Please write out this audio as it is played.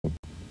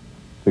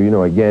So, you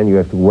know, again, you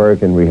have to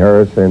work and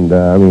rehearse, and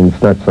I mean,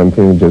 it's not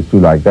something you just do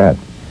like that.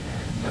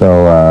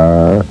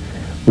 So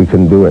we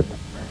can do it.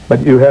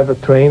 But you have a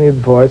trained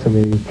voice. I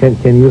mean,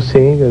 can you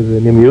sing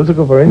in a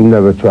musical, for instance?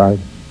 Never tried.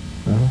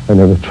 I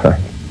never tried.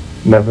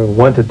 Never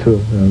wanted to?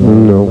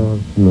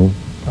 No.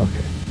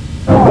 Okay.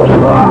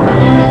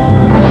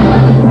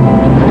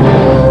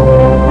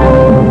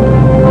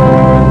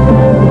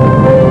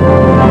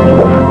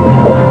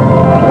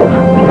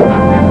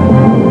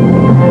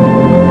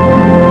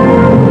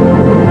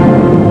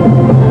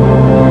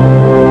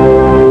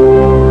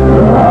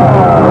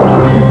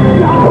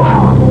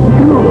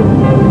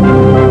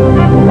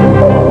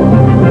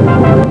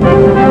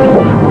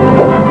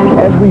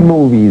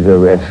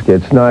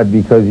 It's not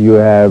because you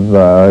have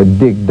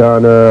Dick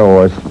Donner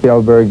or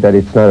Spielberg that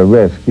it's not a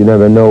risk. You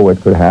never know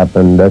what could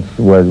happen. That's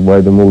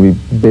why the movie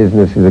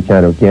business is a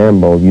kind of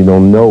gamble. You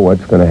don't know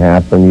what's going to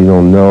happen. You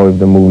don't know if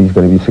the movie's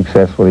going to be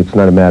successful. It's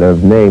not a matter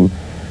of name.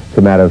 It's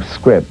a matter of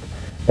script.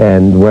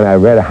 And when I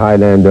read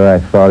Highlander, I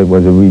thought it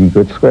was a really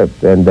good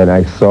script. And then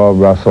I saw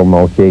Russell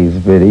Mulcahy's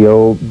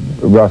video.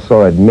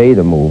 Russell had made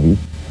a movie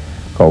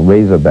called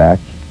Razorback.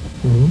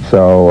 Mm-hmm.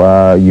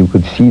 So you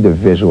could see the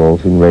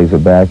visuals in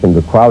Razorback and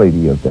the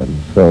quality of them.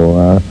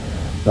 So,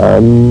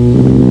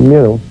 you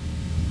know,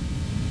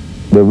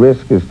 the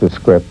risk is the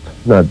script,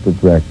 not the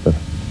director.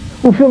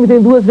 O filme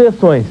tem duas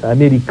versões, a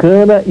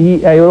americana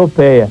e a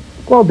europeia.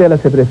 Qual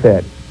delas você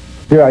prefere?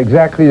 They're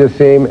exactly the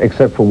same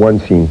except for one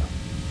scene.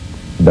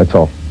 That's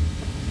all.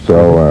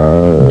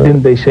 So,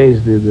 didn't they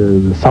change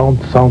the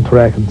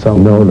soundtrack and so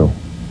on? No.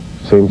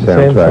 Same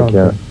soundtrack,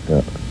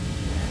 yeah.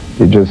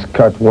 They just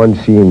cut one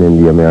scene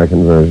in the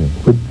American version.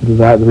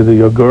 With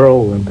your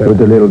girl? And with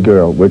the little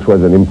girl, which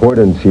was an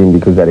important scene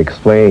because that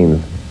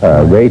explains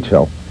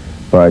Rachel,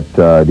 but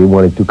they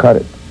wanted to cut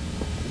it.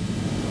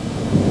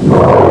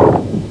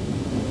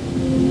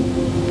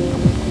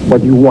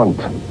 What do you want?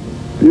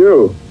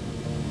 You.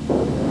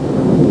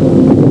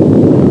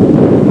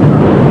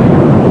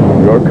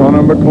 You're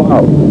Connor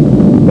McLeod.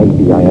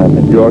 Maybe I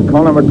am. You're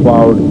Connor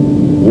McLeod,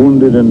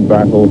 wounded in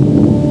battle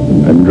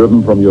and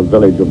driven from your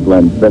village of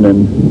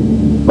Glenfinnan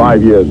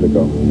 5 years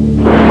ago.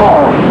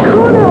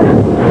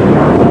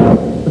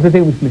 Você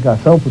tem uma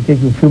explicação por que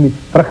o filme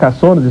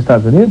fracassou nos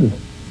Estados Unidos?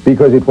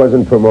 Because it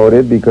wasn't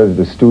promoted, because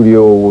the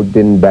studio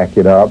didn't back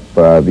it up,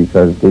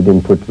 because they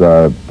didn't put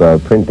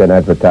print and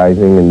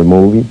advertising in the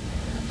movie.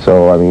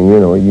 So, I mean, you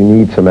know, you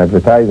need some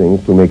advertising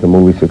to make a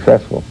movie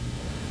successful.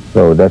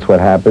 So that's what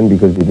happened,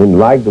 because they didn't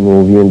like the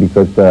movie and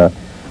because the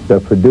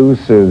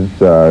producers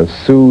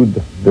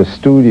sued the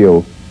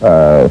studio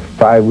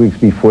 5 weeks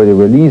before they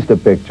released the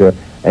picture,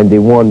 and they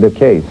won the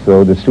case.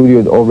 So the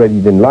studio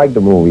already didn't like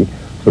the movie,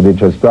 so they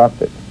just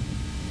dropped it.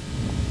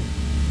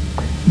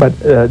 But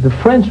the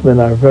Frenchmen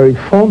are very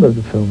fond of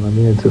the film. I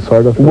mean, it's a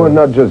sort of... Well,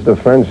 not just the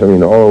French, I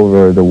mean, all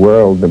over the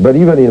world. But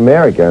even in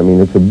America, I mean,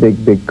 it's a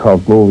big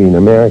cult movie in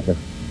America.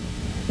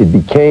 It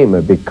became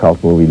a big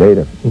cult movie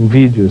later. In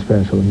video,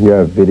 especially.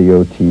 Yeah,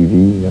 video,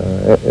 TV,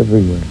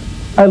 everywhere.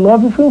 I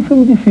Love You foi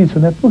filme difícil,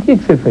 né? Por que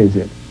você fez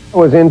ele? I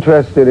was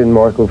interested in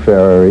Marco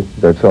Ferrari,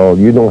 that's all.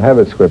 You don't have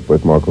a script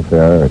with Marco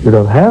Ferrari. You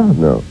don't have?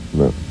 No.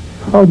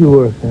 How do you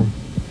work then?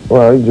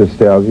 Well, he just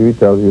tells you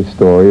a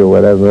story or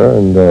whatever,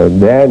 and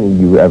then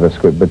you have a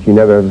script, but you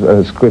never have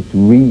a script to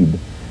read.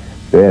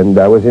 And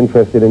I was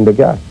interested in the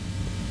guy.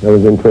 I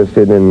was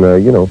interested in,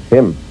 you know,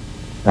 him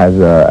as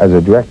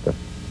a director.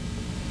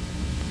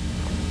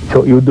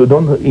 So you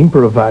don't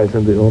improvise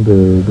on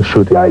the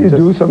shooting? Yeah, you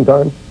do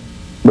sometimes.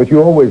 But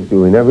you always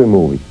do in every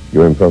movie.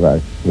 You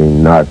improvise. I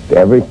mean, not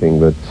everything,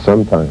 but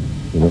sometimes,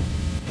 you know.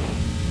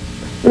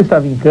 Eu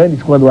estava em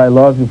Cannes quando I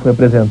Love You foi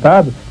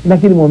apresentado, e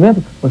naquele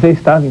momento você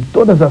estava em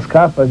todas as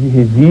capas de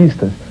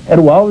revistas,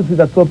 era o auge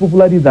da sua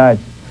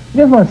popularidade.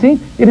 Mesmo assim,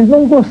 eles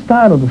não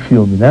gostaram do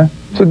filme, né?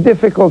 It's a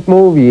difficult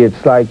movie.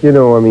 It's like, you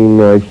know, I mean,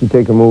 if you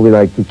take a movie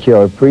like To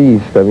Kill a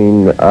Priest, I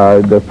mean,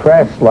 the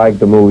press liked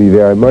the movie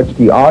very much.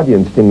 The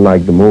audience didn't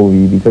like the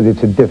movie because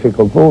it's a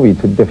difficult movie.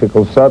 It's a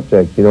difficult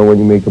subject. You know, when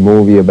you make a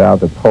movie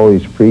about a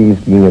Polish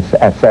priest being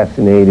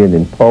assassinated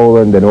in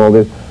Poland and all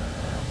this,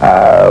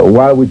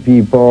 why would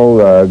people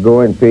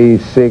go and pay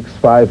 $6,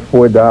 $5,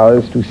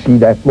 $4 to see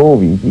that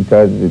movie?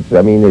 Because,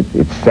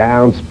 it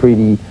sounds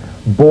pretty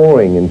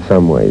boring in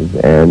some ways,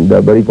 and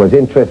but it was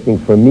interesting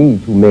for me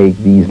to make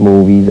these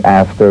movies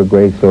after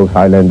Greystoke,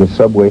 Highlander,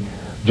 Subway,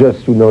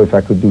 just to know if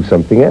I could do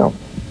something else,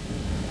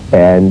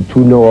 and to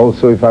know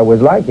also if I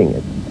was liking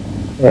it.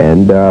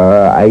 And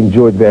I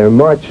enjoyed very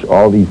much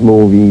all these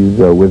movies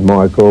with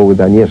Marco, with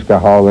Agnieszka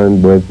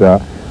Holland, with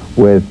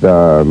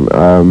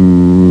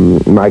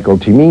Michael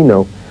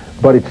Cimino,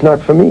 but it's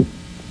not for me.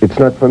 It's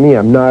not for me.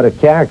 I'm not a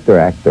character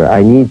actor.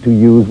 I need to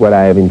use what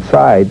I have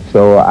inside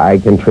so I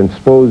can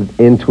transpose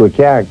into a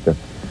character,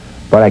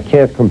 but I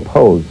can't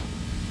compose.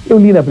 Eu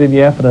li na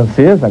Premiere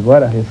francesa,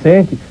 agora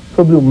recente,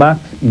 sobre o Max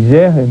e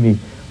Jeremy,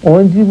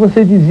 onde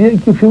você dizia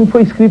que o filme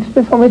foi escrito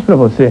especialmente para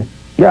você.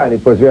 Yeah, and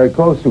it was very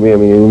close to me. I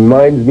mean, it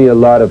reminds me a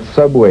lot of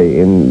Subway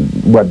in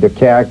what the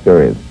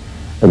character is.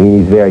 I mean,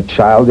 he's very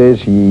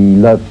childish, he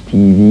loves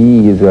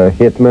TV, he's a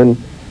hitman,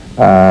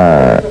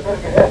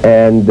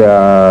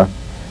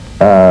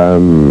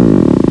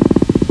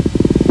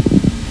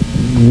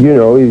 You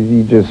know,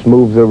 he just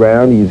moves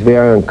around, he's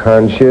very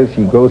unconscious,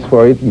 he goes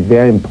for it, he's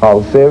very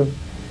impulsive.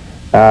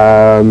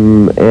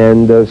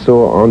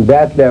 So on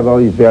that level,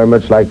 he's very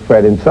much like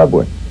Fred in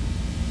Subway.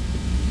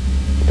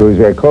 So he's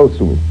very close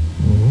to me.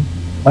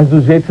 Mas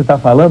do jeito que você está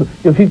falando,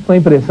 eu fico com a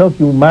impressão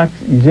que o Max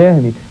e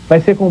Jeremy vai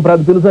ser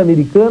comprado pelos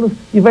americanos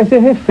e vai ser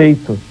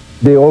refeito.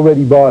 They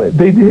already bought it.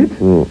 They did?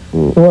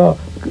 Well,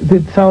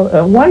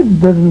 why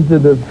doesn't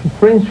the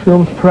French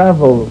films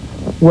travel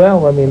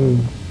well? I mean,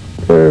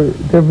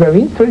 they're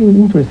very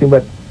interesting,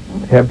 but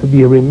they have to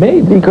be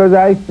remade. Because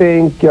I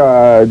think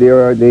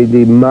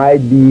they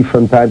might be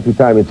from time to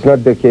time. It's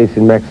not the case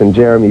in Max and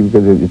Jeremy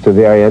because it's a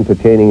very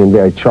entertaining and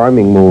very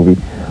charming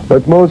movie.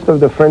 But most of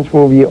the French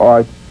movies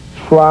are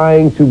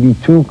trying to be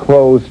too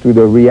close to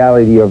the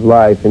reality of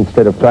life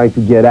instead of trying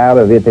to get out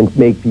of it and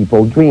make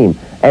people dream,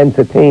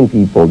 entertain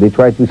people. They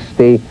try to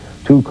stay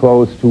too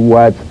close to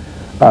what's,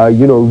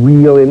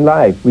 real in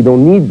life. We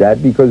don't need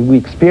that because we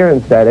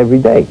experience that every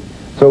day.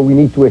 So we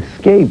need to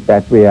escape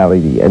that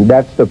reality, and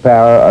that's the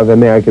power of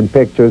American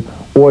pictures,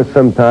 or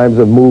sometimes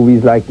of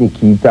movies like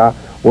Nikita,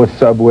 or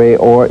Subway,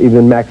 or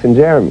even Max and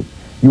Jeremy.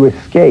 You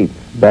escape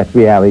that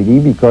reality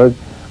because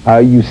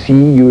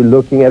you're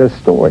looking at a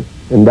story,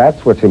 and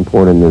that's what's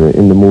important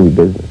in the movie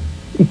business.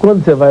 E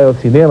quando você vai ao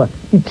cinema,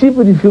 que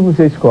tipo de filme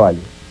você escolhe?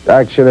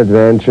 Action,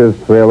 adventures,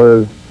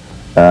 thrillers,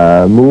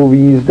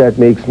 movies that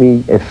makes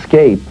me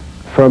escape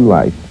from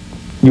life.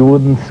 You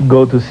wouldn't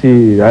go to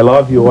see I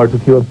Love You or To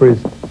Kill a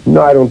Priest?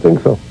 No, I don't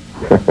think so.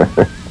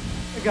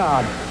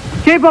 God.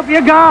 Keep up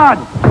your guard!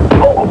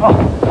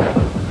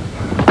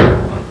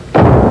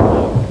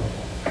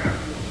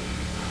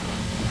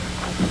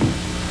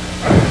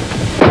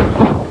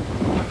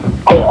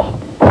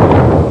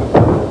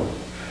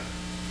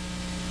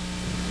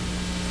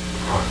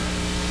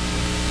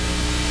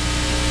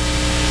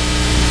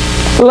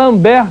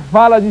 Lambert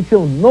fala de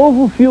seu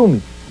novo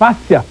filme,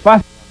 Face a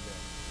Face.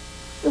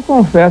 Eu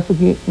confesso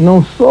que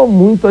não sou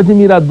muito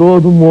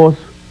admirador do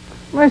moço,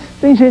 mas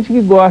tem gente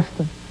que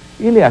gosta.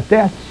 Ele é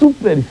até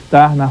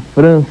superstar na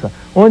França,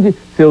 onde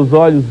seus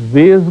olhos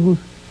vesgos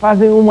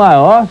fazem o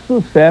maior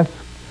sucesso.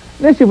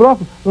 Neste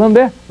bloco,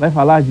 Lambert vai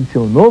falar de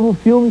seu novo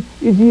filme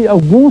e de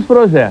alguns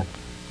projetos.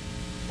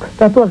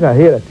 Na tua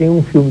carreira tem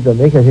um filme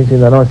também que a gente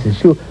ainda não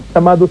assistiu,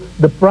 chamado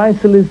The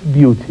Priceless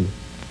Beauty.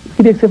 Eu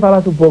queria que você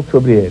falasse um pouco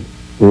sobre ele.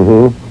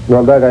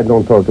 Well, that I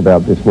don't talk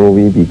about this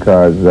movie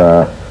because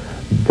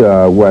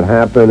what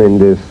happened in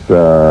this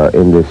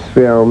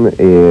film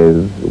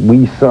is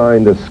we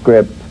signed a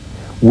script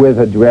with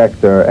a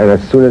director, and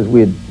as soon as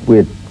we'd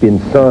been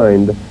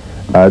signed,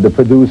 the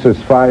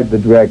producers fired the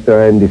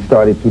director and they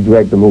started to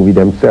direct the movie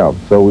themselves.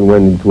 So we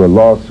went into a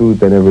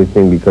lawsuit and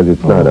everything because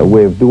it's not a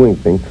way of doing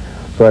things.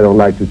 So I don't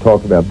like to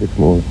talk about this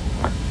movie.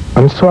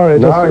 I'm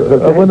sorry,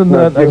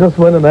 I just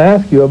wanted to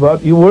ask you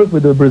about, you work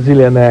with a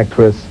Brazilian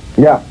actress.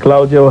 Yeah.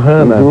 Claudia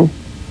Ohana.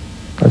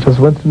 I just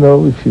want to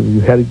know if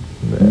you had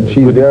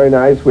She's very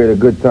nice, we had a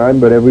good time,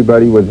 but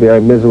everybody was very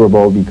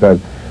miserable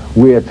because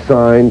we had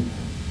signed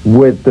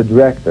with the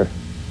director,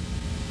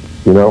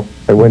 you know?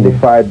 And when they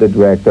fired the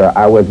director,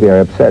 I was very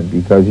upset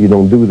because you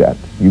don't do that.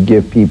 You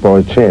give people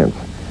a chance.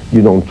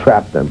 You don't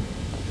trap them.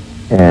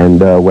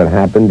 And what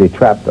happened, they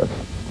trapped us.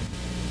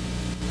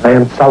 I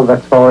am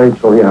Salvatore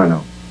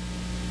Giuliano.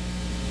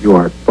 You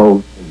are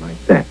both in my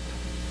debt.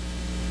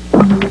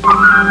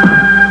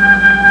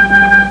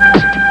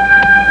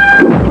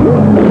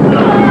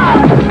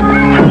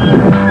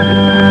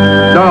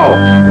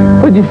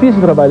 Foi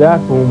difícil trabalhar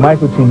com o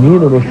Michael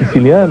Cimino no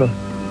Siciliano?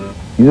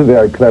 He's a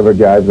very clever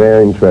guy,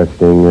 very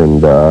interesting,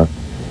 and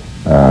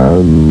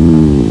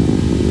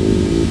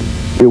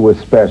it was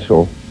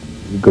special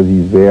because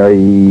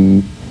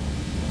he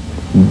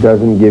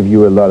doesn't give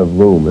you a lot of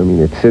room. I mean,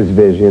 it's his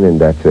vision and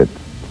that's it.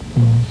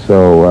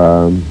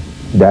 So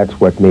that's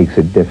what makes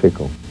it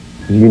difficult.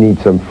 You need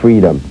some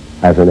freedom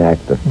as an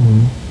actor.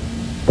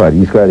 But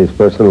he's got his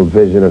personal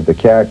vision of the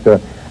character,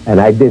 and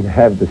I didn't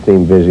have the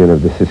same vision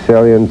of the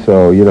Sicilian,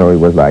 so, you know, it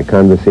was like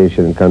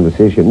conversation and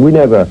conversation. We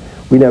never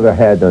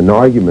had an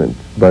argument,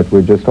 but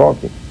we're just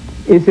talking.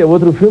 Esse é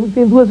outro filme que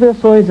tem duas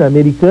versões, a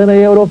americana e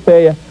a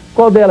europeia.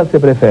 Qual delas você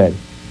prefere?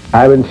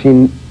 I haven't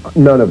seen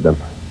none of them.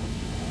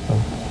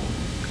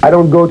 I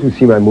don't go to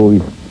see my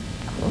movies.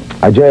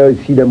 I generally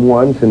see them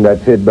once and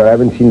that's it, but I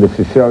haven't seen the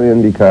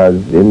Sicilian because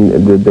in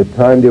the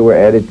time they were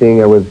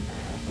editing, I was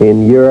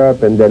in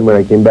Europe, and then when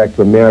I came back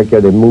to America,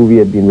 the movie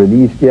had been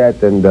released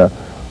yet, and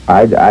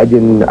I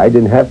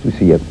didn't have to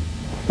see it,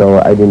 so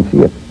I didn't see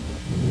it.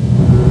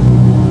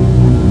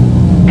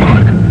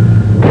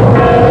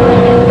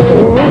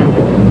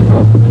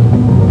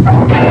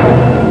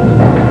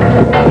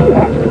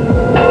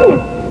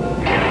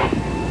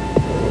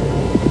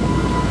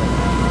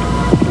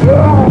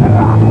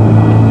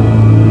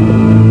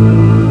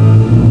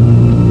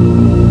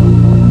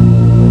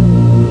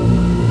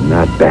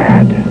 Not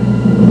bad.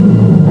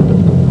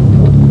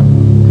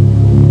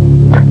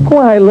 Com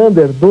a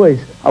Highlander 2,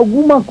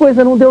 alguma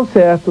coisa não deu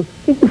certo.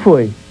 O que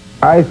foi?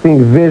 I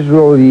think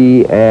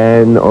visually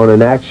and on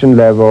an action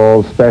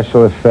level,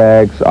 special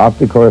effects,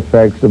 optical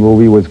effects, the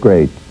movie was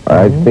great.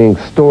 I think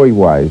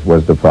story-wise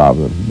was the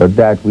problem, but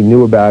that we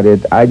knew about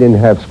it. I didn't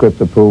have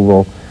script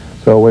approval,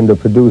 so when the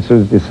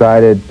producers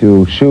decided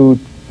to shoot,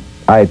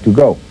 I had to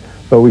go.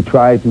 So we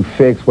tried to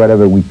fix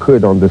whatever we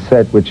could on the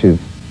set, which is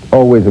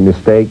always a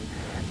mistake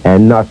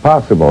and not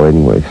possible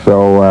anyway.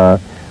 So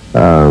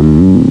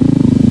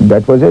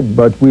that was it.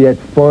 But we had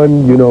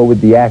fun, you know,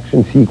 with the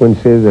action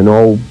sequences and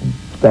all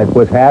that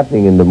was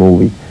happening in the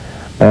movie,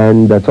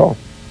 and that's all.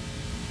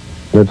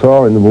 That's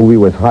all, and the movie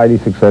was highly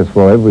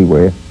successful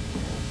everywhere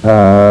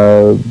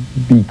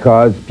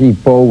because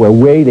people were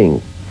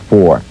waiting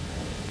for,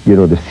 you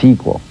know, the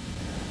sequel.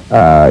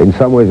 In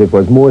some ways it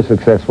was more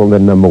successful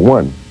than number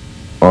one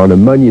on a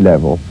money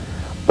level,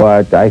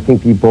 but I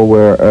think people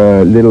were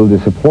a little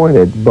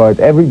disappointed, but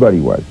everybody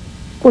was.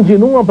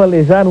 Continuam a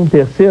planejar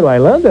terceiro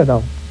Highlander,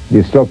 não?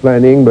 They're still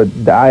planning, but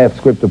I have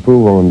script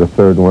approval on the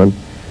third one.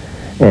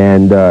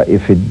 And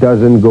if it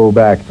doesn't go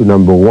back to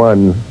number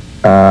one,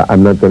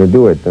 I'm not going to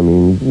do it. I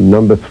mean,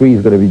 number 3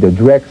 is going to be the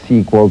direct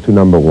sequel to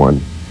number 1.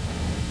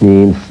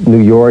 Means New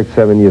York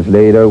 7 years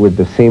later with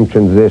the same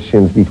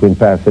transitions between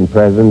past and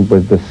present,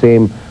 with the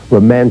same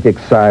romantic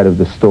side of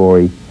the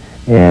story.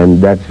 And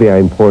that's very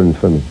important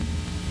for me.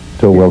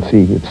 So we'll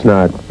see. It's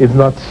not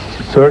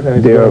certain.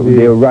 It's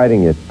they're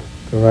writing it.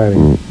 They're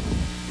writing it.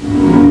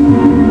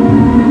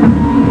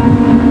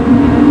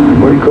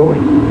 Where are you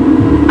going?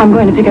 I'm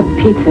going to pick up the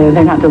pizza.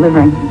 They're not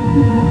delivering.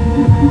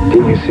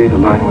 Didn't you say the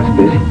line was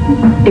busy?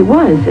 It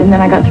was, and then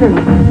I got through.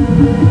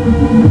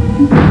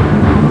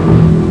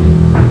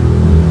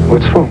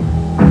 What's wrong?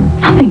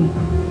 Nothing.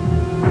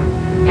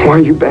 Why are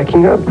you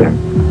backing up then?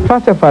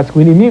 Face a Face com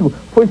o Inimigo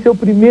foi seu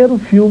primeiro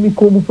filme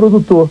como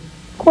produtor.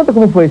 Conta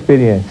como foi a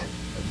experiência.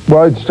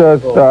 Well, it's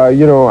just,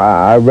 you know,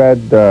 I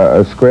read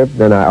a script,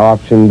 then I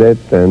optioned it,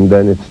 and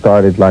then it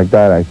started like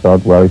that. I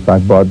thought, well, if I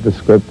bought the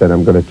script, then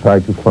I'm going to try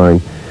to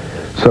find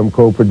some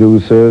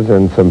co-producers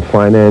and some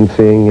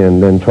financing,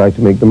 and then try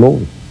to make the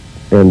movie.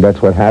 And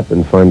that's what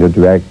happened. Find a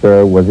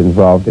director, was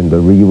involved in the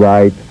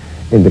rewrite,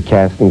 in the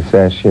casting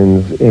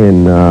sessions,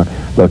 in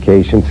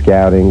location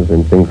scoutings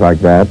and things like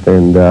that.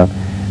 And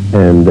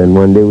then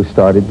one day we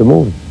started the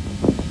movie.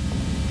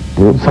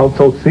 Sounds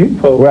so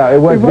simple. Well, it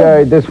was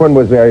this one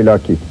was very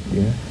lucky.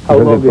 Yeah. How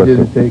long did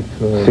it take?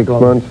 6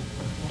 months.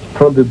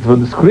 From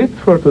the script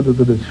to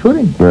the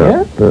shooting?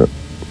 Yeah.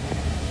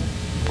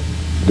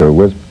 So it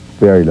was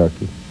very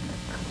lucky.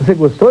 Você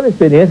gostou da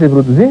experiência de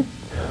produzir?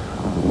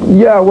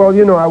 Yeah, well,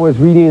 you know, I was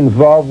really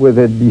involved with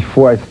it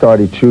before I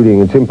started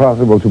shooting. It's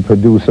impossible to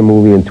produce a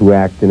movie and to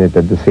act in it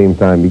at the same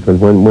time, because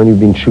when you've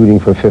been shooting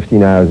for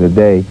 15 hours a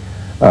day,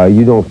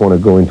 you don't want to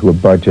go into a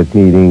budget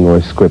meeting or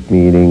a script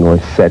meeting or a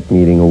set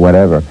meeting or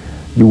whatever.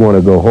 You want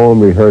to go home,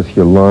 rehearse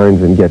your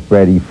lines, and get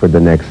ready for the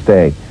next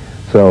day.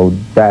 So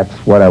that's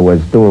what I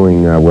was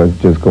doing. I was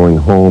just going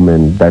home,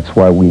 and that's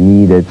why we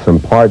needed some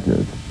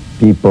partners.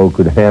 People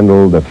could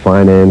handle the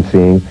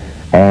financing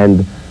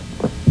and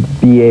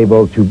be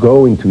able to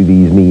go into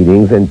these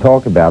meetings and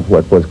talk about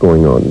what was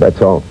going on.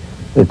 That's all.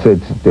 It's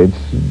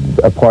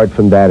apart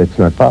from that, it's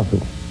not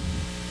possible.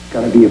 It's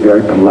got to be a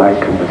very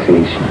polite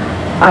conversation.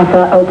 I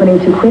thought opening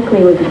too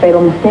quickly was a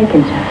fatal mistake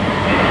in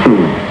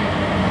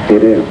chess.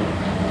 It is.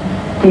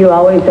 Do you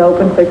always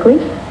open quickly?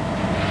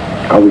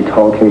 Are we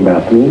talking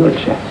about me or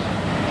chess?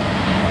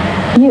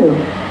 You.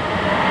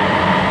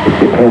 It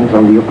depends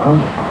on the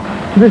opponent.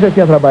 Você já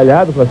tinha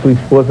trabalhado com a sua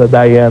esposa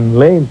Diane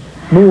Lane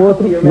no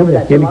outro filme,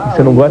 aquele que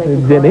você não gosta de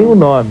dizer nem o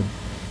nome.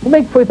 Como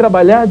é que foi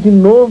trabalhar de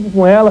novo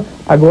com ela,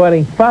 agora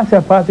em Face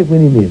a Face com o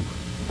Inimigo?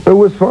 It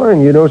was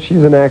fun. You know,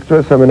 she's an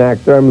actress, I'm an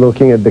actor. I'm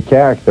looking at the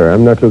character.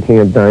 I'm not looking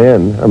at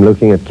Diane. I'm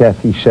looking at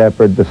Kathy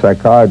Shepard, the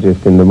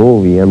psychologist in the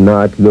movie. I'm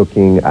not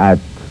looking at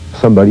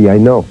somebody I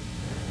know.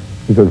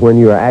 Because when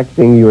you're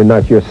acting, you're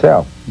not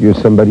yourself. You're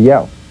somebody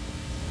else.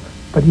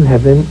 But you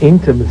have an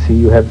intimacy.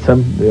 You have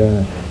some,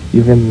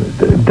 even,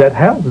 that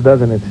helps,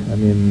 doesn't it? I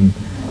mean...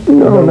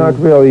 No, not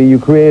really. You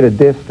create a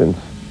distance.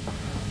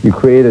 You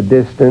create a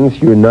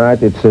distance. You're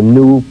not, it's a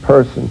new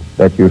person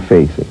that you're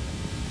facing.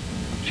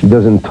 She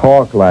doesn't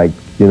talk like,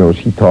 you know,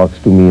 she talks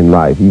to me in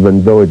life.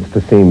 Even though it's the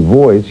same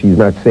voice, she's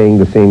not saying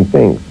the same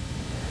things.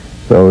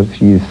 So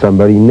she's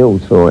somebody new.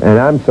 So, and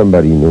I'm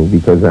somebody new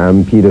because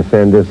I'm Peter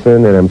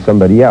Sanderson and I'm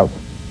somebody else.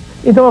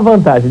 Então a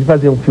vantagem de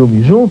fazer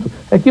filme junto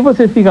é que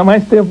você fica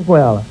mais tempo com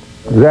ela.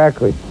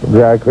 Exactly,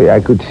 exactly.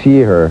 I could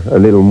see her a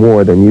little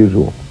more than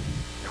usual.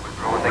 It would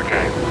ruin the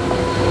game.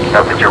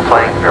 Not that you're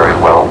playing very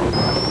well.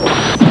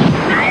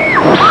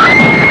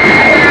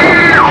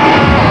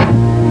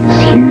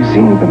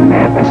 Using the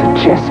map as a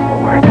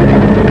chessboard.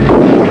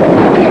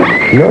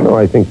 No,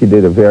 I think he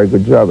did a very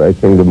good job. I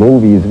think the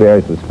movie is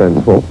very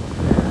suspenseful.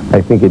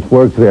 I think it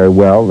worked very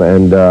well,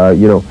 and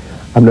you know,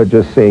 I'm not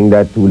just saying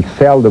that to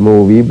sell the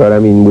movie, but I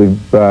mean,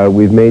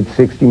 we've made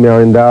 $60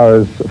 million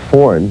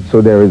foreign,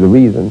 so there is a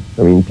reason.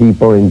 I mean,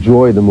 people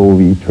enjoy the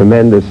movie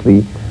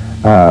tremendously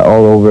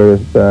all over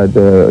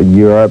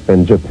Europe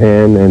and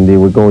Japan, and they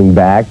were going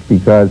back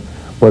because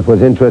What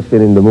was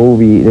interesting in the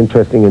movie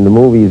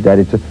is that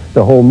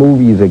the whole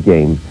movie is a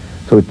game.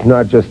 So it's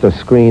not just a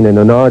screen and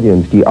an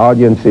audience. The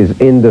audience is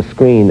in the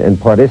screen and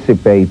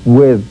participate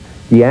with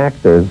the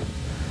actors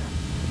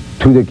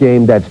to the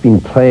game that's been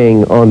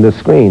playing on the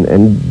screen.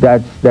 And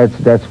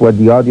that's what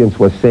the audience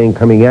was saying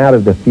coming out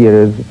of the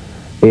theaters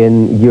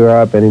in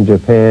Europe and in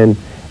Japan.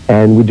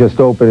 And we just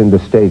opened in the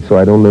States, so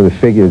I don't know the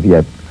figures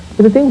yet.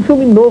 Ele tem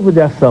filme novo de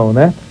ação,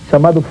 né?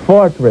 Chamado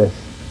Fortress.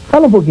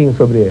 Fala pouquinho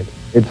sobre ele.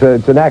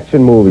 It's an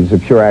action movie. It's a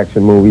pure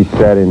action movie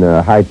set in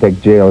a high-tech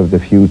jail of the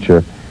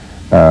future,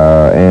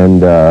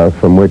 and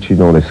from which you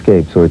don't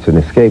escape. So it's an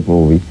escape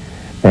movie.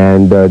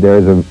 And there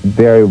is a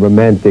very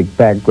romantic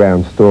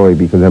background story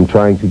because I'm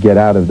trying to get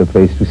out of the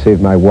place to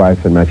save my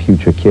wife and my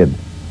future kid.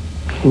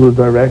 O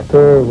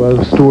director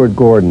was Stuart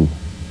Gordon.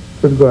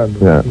 Stuart Gordon.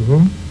 Yeah.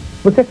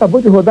 Você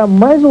acabou de rodar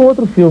mais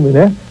outro filme,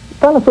 né?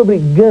 Fala sobre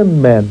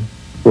Gunman.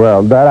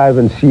 Well, that I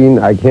haven't seen.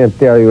 I can't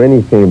tell you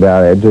anything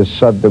about it. I just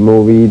shot the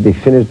movie. They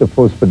finished the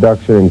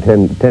post-production in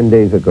 10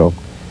 days ago.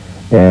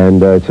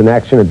 And it's an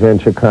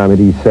action-adventure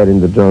comedy set in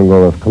the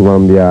jungle of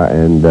Colombia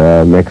and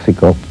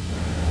Mexico.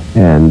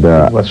 And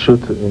It was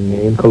shot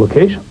in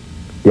co-location?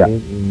 Yeah.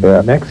 In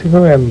Yeah.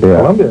 Mexico and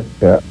Colombia?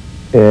 Yeah.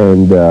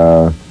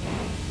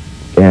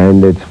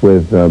 And it's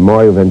with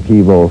Mario Van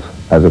Peebles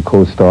as a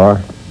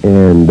co-star.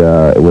 And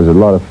it was a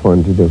lot of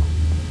fun to do.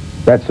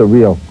 That's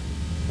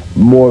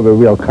more of a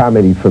real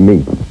comedy for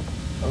me.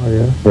 Oh,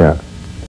 yeah? Yeah.